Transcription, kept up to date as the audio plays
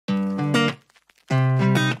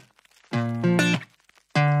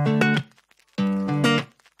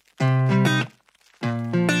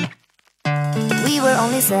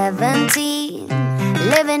17,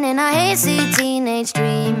 living in a hazy teenage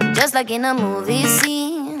dream, just like in a movie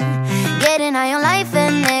scene, getting high on life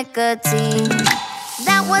and nicotine.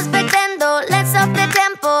 That was back then though, let's up the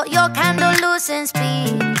tempo, your candle losing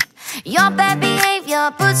speed. Your bad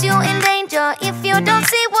behavior puts you in danger if you don't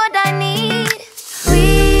see what I need.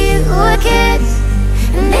 We were kids,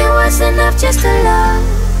 and it was enough just to love.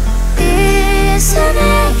 Isn't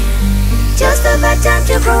it just about time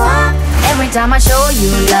to grow up? Every time I show you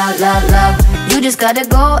love, love, love, you just gotta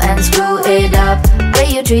go and screw it up.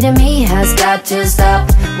 Way you treated me has got to stop.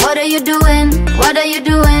 What are you doing? What are you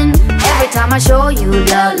doing? Every time I show you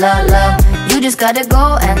love, love, love, you just gotta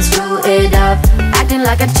go and screw it up. Acting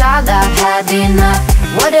like a child, I've had enough.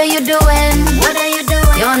 What are you doing? What are you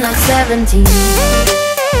doing? You're not 17.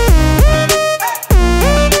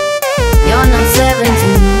 You're not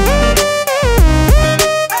 17.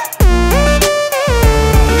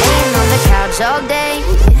 All day,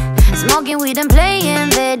 smoking weed and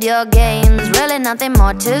playing video games, really nothing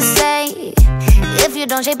more to say. If you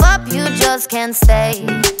don't shape up, you just can't stay.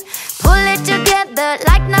 Pull it together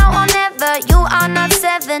like now or never. You are not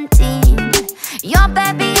 17. Your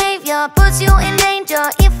bad behavior puts you in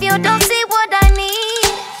danger if you don't see what I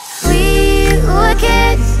need. We were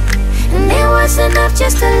kids, and it was enough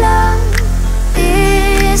just to love.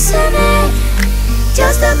 Isn't it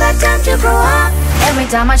just about time to grow up? Every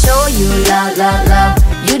time I show you love, love, love,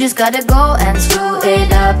 you just gotta go and screw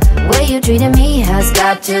it up. Way you treated me has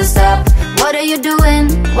got to stop. What are you doing?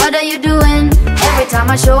 What are you doing? Every time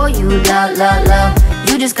I show you love, love, love,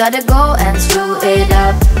 you just gotta go and screw it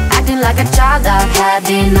up. Acting like a child, I've had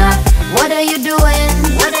enough. What are you doing?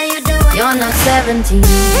 What are you doing? You're not 17.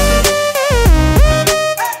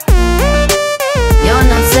 You're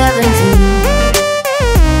not 17.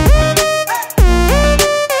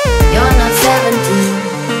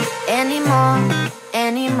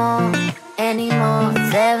 Anymore,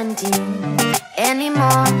 17.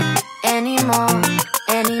 Anymore.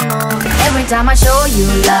 Every time I show you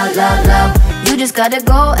love, love, love, you just gotta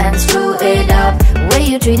go and screw it up. Way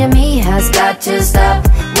you treated me has got to stop.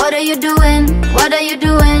 What are you doing? What are you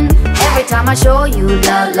doing? Every time I show you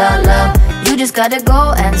love, love, love, you just gotta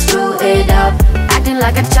go and screw it up. Acting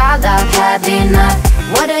like a child, I've had enough.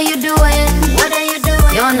 What are you doing? What are you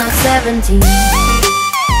doing? You're not 17.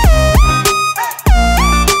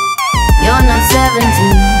 You're not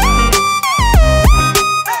 17.